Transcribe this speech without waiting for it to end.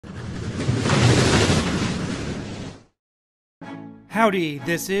Howdy,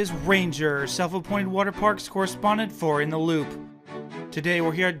 this is Ranger, self-appointed water parks correspondent for In the Loop. Today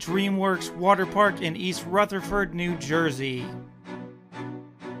we're here at Dreamworks Water Park in East Rutherford, New Jersey.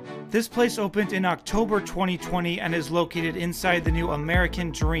 This place opened in October 2020 and is located inside the new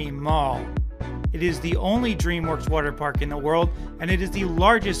American Dream Mall. It is the only Dreamworks water park in the world, and it is the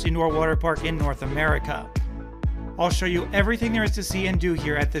largest indoor water park in North America. I'll show you everything there is to see and do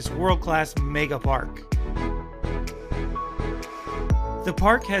here at this world-class mega park. The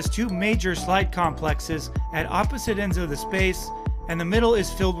park has two major slide complexes at opposite ends of the space, and the middle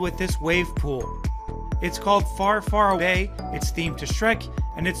is filled with this wave pool. It's called Far, Far Away, it's themed to Shrek,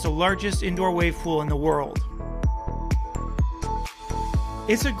 and it's the largest indoor wave pool in the world.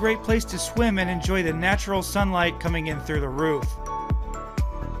 It's a great place to swim and enjoy the natural sunlight coming in through the roof.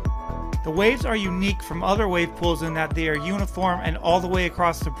 The waves are unique from other wave pools in that they are uniform and all the way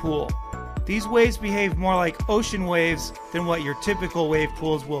across the pool. These waves behave more like ocean waves than what your typical wave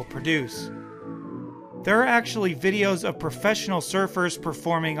pools will produce. There are actually videos of professional surfers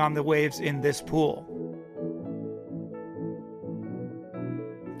performing on the waves in this pool.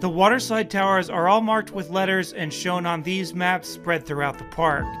 The waterslide towers are all marked with letters and shown on these maps spread throughout the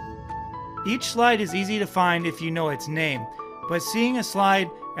park. Each slide is easy to find if you know its name, but seeing a slide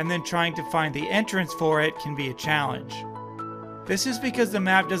and then trying to find the entrance for it can be a challenge. This is because the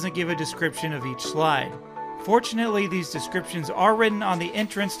map doesn't give a description of each slide. Fortunately, these descriptions are written on the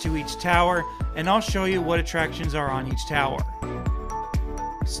entrance to each tower, and I'll show you what attractions are on each tower.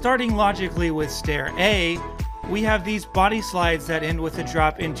 Starting logically with Stair A, we have these body slides that end with a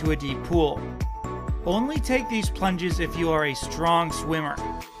drop into a deep pool. Only take these plunges if you are a strong swimmer.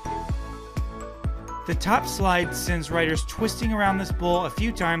 The top slide sends riders twisting around this bowl a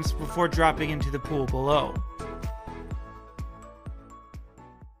few times before dropping into the pool below.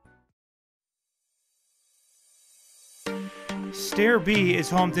 Stair B is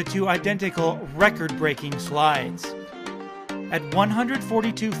home to two identical record-breaking slides. At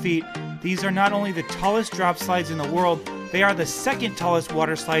 142 feet, these are not only the tallest drop slides in the world, they are the second tallest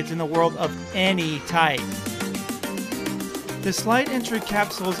water slides in the world of any type. The slide entry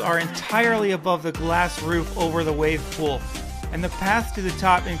capsules are entirely above the glass roof over the wave pool, and the path to the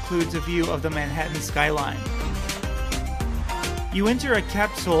top includes a view of the Manhattan skyline. You enter a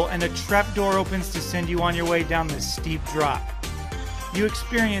capsule and a trapdoor opens to send you on your way down this steep drop. You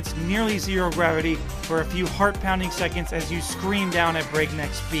experience nearly zero gravity for a few heart-pounding seconds as you scream down at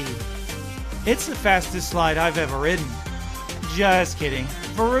breakneck speed. It's the fastest slide I've ever ridden. Just kidding,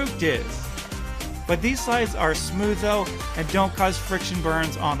 Farouk is. But these slides are smooth though and don't cause friction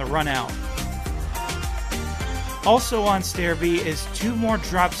burns on the run out. Also on Stair B is two more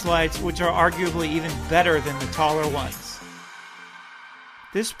drop slides which are arguably even better than the taller ones.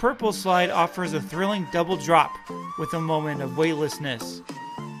 This purple slide offers a thrilling double drop with a moment of weightlessness.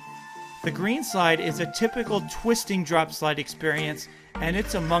 The green slide is a typical twisting drop slide experience, and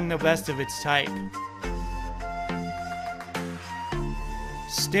it's among the best of its type.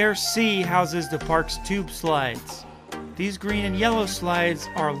 Stair C houses the park's tube slides. These green and yellow slides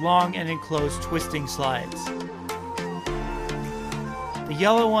are long and enclosed twisting slides. The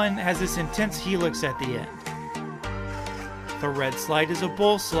yellow one has this intense helix at the end. The red slide is a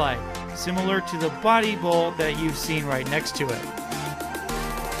bowl slide, similar to the body bowl that you've seen right next to it.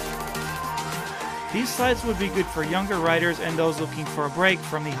 These slides would be good for younger riders and those looking for a break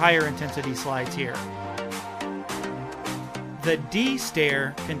from the higher intensity slides here. The D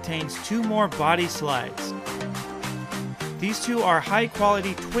stair contains two more body slides. These two are high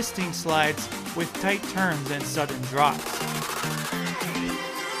quality twisting slides with tight turns and sudden drops.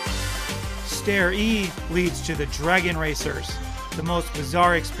 Stair E leads to the Dragon Racers, the most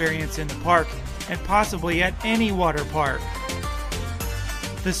bizarre experience in the park, and possibly at any water park.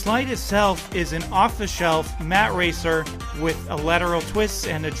 The slide itself is an off-the-shelf mat racer with a lateral twist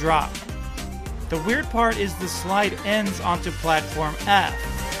and a drop. The weird part is the slide ends onto platform F.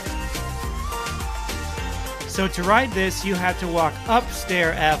 So to ride this, you have to walk up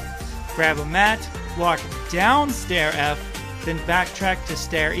stair F, grab a mat, walk down stair F, then backtrack to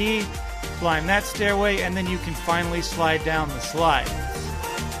stair E, climb that stairway, and then you can finally slide down the slide.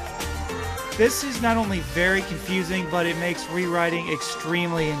 This is not only very confusing, but it makes re-riding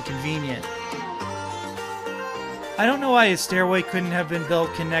extremely inconvenient. I don't know why a stairway couldn't have been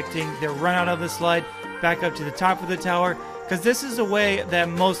built connecting the run out of the slide back up to the top of the tower, because this is the way that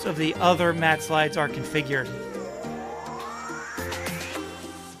most of the other mat slides are configured.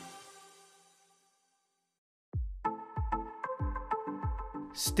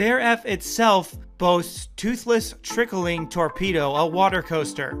 Stair F itself boasts toothless trickling torpedo, a water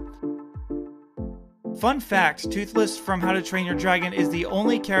coaster. Fun fact, Toothless from How to Train Your Dragon is the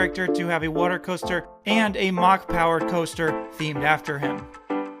only character to have a water coaster and a Mach-powered coaster themed after him.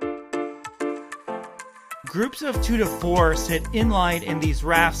 Groups of 2 to 4 sit in line in these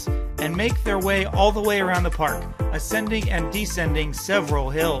rafts and make their way all the way around the park, ascending and descending several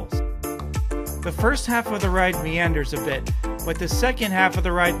hills. The first half of the ride meanders a bit, but the second half of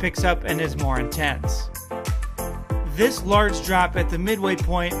the ride picks up and is more intense. This large drop at the midway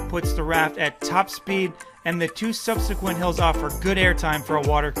point puts the raft at top speed, and the 2 subsequent hills offer good airtime for a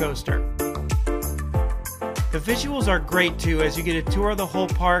water coaster. The visuals are great too, as you get a tour of the whole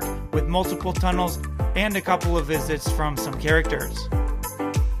park with multiple tunnels and a couple of visits from some characters.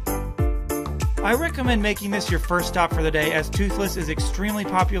 I recommend making this your first stop for the day, as Toothless is extremely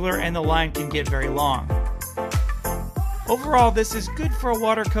popular and the line can get very long. Overall, this is good for a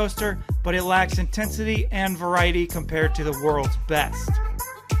water coaster, but it lacks intensity and variety compared to the world's best.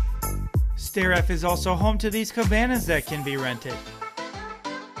 Stairf is also home to these cabanas that can be rented.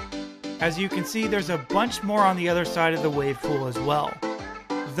 As you can see, there's a bunch more on the other side of the wave pool as well.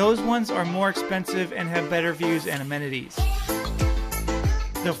 Those ones are more expensive and have better views and amenities.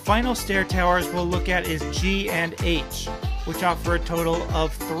 The final stair towers we'll look at is G and H, which offer a total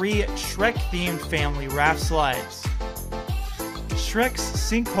of 3 Shrek-themed family raft slides. Shrek's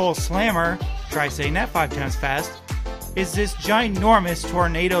Sinkhole Slammer, try saying that 5 times fast, is this ginormous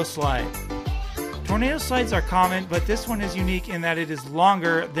tornado slide. Tornado slides are common, but this one is unique in that it is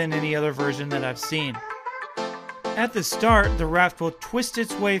longer than any other version that I've seen. At the start, the raft will twist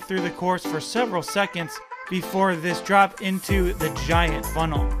its way through the course for several seconds before this drop into the giant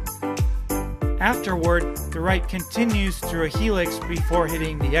funnel. Afterward, the ride continues through a helix before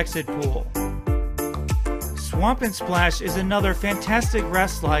hitting the exit pool. Swamp and Splash is another fantastic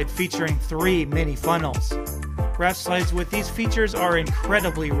raft slide featuring 3 mini funnels. Raft slides with these features are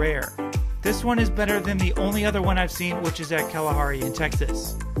incredibly rare. This one is better than the only other one I've seen, which is at Kalahari in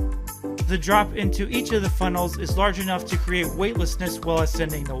Texas. The drop into each of the funnels is large enough to create weightlessness while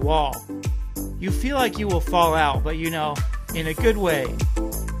ascending the wall. You feel like you will fall out, but you know, in a good way.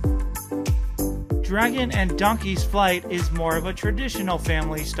 Dragon and Donkey's Flight is more of a traditional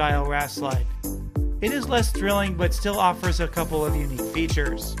family style raft slide. It is less thrilling, but still offers a couple of unique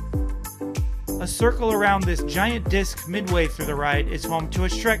features. A circle around this giant disc midway through the ride is home to a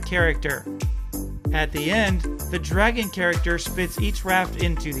Shrek character. At the end, the dragon character spits each raft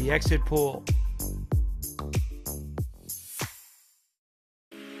into the exit pool.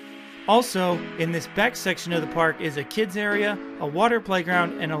 Also, in this back section of the park is a kids area, a water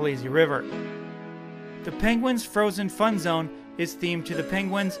playground, and a lazy river. The Penguins Frozen Fun Zone is themed to the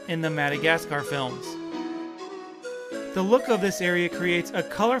penguins in the Madagascar films. The look of this area creates a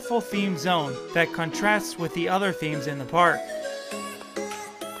colorful themed zone that contrasts with the other themes in the park.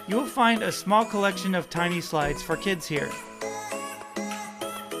 You will find a small collection of tiny slides for kids here.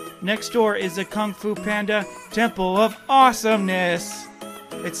 Next door is the Kung Fu Panda Temple of Awesomeness.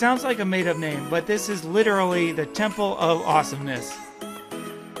 It sounds like a made-up name, but this is literally the Temple of Awesomeness.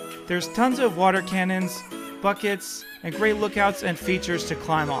 There's tons of water cannons, buckets, and great lookouts and features to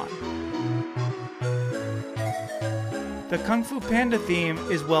climb on. The Kung Fu Panda theme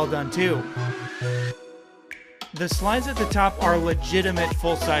is well done too. The slides at the top are legitimate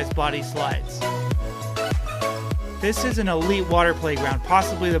full-size body slides. This is an elite water playground,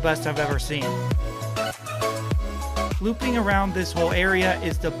 possibly the best I've ever seen. Looping around this whole area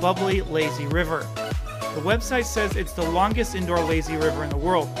is the bubbly lazy river. The website says it's the longest indoor lazy river in the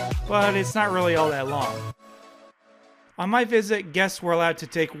world, but it's not really all that long. On my visit, guests were allowed to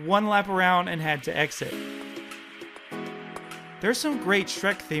take 1 lap around and had to exit. There's some great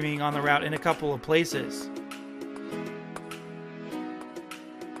Shrek theming on the route in a couple of places.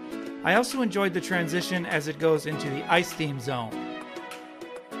 I also enjoyed the transition as it goes into the ice theme zone.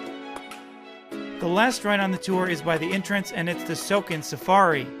 The last ride on the tour is by the entrance, and it's the Soakin'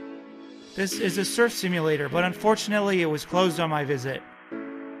 Safari. This is a surf simulator, but unfortunately it was closed on my visit.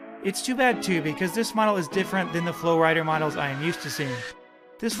 It's too bad too, because this model is different than the Flow Rider models I am used to seeing.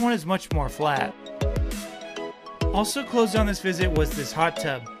 This one is much more flat. Also closed on this visit was this hot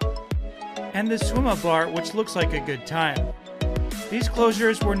tub, and the swim-up bar, which looks like a good time. These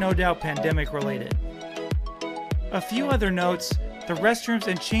closures were no doubt pandemic related. A few other notes: the restrooms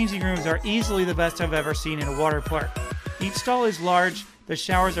and changing rooms are easily the best I've ever seen in a water park. Each stall is large, the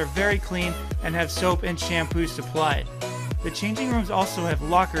showers are very clean, and have soap and shampoo supplied. The changing rooms also have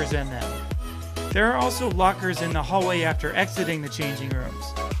lockers in them. There are also lockers in the hallway after exiting the changing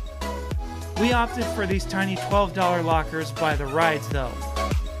rooms. We opted for these tiny $12 lockers by the rides though.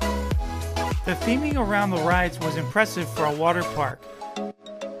 The theming around the rides was impressive for a water park.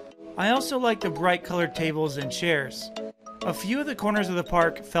 I also like the bright colored tables and chairs. A few of the corners of the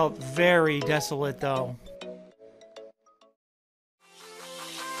park felt very desolate though.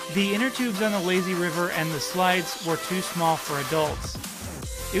 The inner tubes on the lazy river and the slides were too small for adults.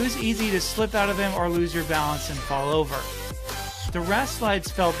 It was easy to slip out of them or lose your balance and fall over. The raft slides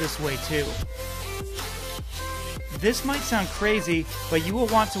felt this way too. This might sound crazy, but you will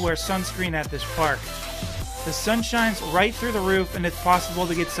want to wear sunscreen at this park. The sun shines right through the roof and it's possible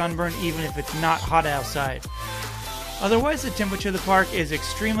to get sunburned even if it's not hot outside. Otherwise, the temperature of the park is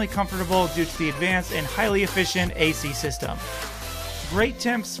extremely comfortable due to the advanced and highly efficient AC system. Great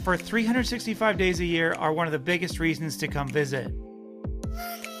temps for 365 days a year are one of the biggest reasons to come visit.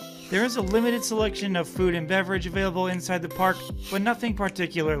 There is a limited selection of food and beverage available inside the park, but nothing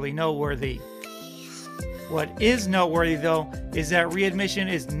particularly noteworthy. What is noteworthy though is that readmission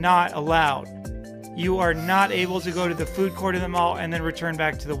is not allowed. You are not able to go to the food court in the mall and then return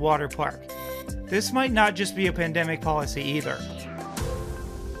back to the water park. This might not just be a pandemic policy either.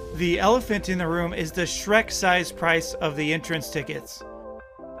 The elephant in the room is the Shrek-sized price of the entrance tickets.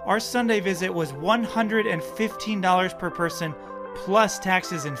 Our Sunday visit was $115 per person plus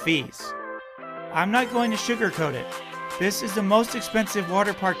taxes and fees. I'm not going to sugarcoat it. This is the most expensive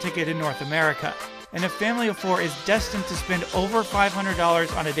water park ticket in North America, and a family of 4 is destined to spend over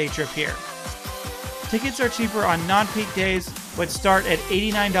 $500 on a day trip here. Tickets are cheaper on non-peak days, but start at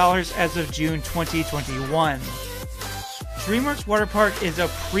 $89 as of June 2021. Dreamworks Water Park is a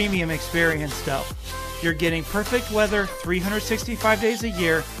premium experience though. You're getting perfect weather 365 days a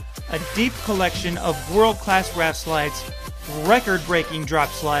year, a deep collection of world-class raft slides, record-breaking drop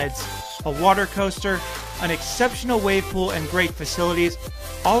slides, a water coaster, an exceptional wave pool, and great facilities,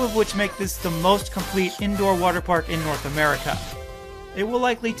 all of which make this the most complete indoor water park in North America. It will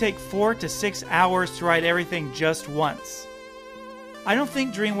likely take 4 to 6 hours to ride everything just once. I don't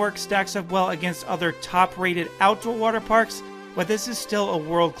think Dreamworks stacks up well against other top-rated outdoor water parks, but this is still a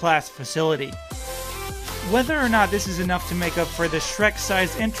world-class facility. Whether or not this is enough to make up for the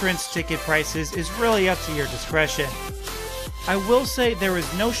Shrek-sized entrance ticket prices is really up to your discretion. I will say there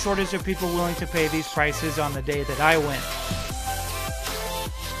was no shortage of people willing to pay these prices on the day that I went.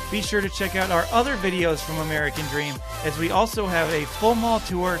 Be sure to check out our other videos from American Dream, as we also have a full mall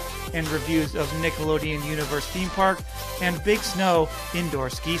tour and reviews of Nickelodeon Universe Theme Park and Big Snow Indoor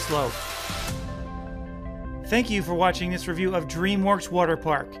Ski Slope. Thank you for watching this review of Dreamworks Water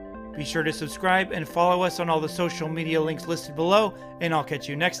Park. Be sure to subscribe and follow us on all the social media links listed below, and I'll catch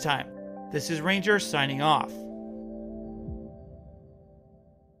you next time. This is Ranger signing off.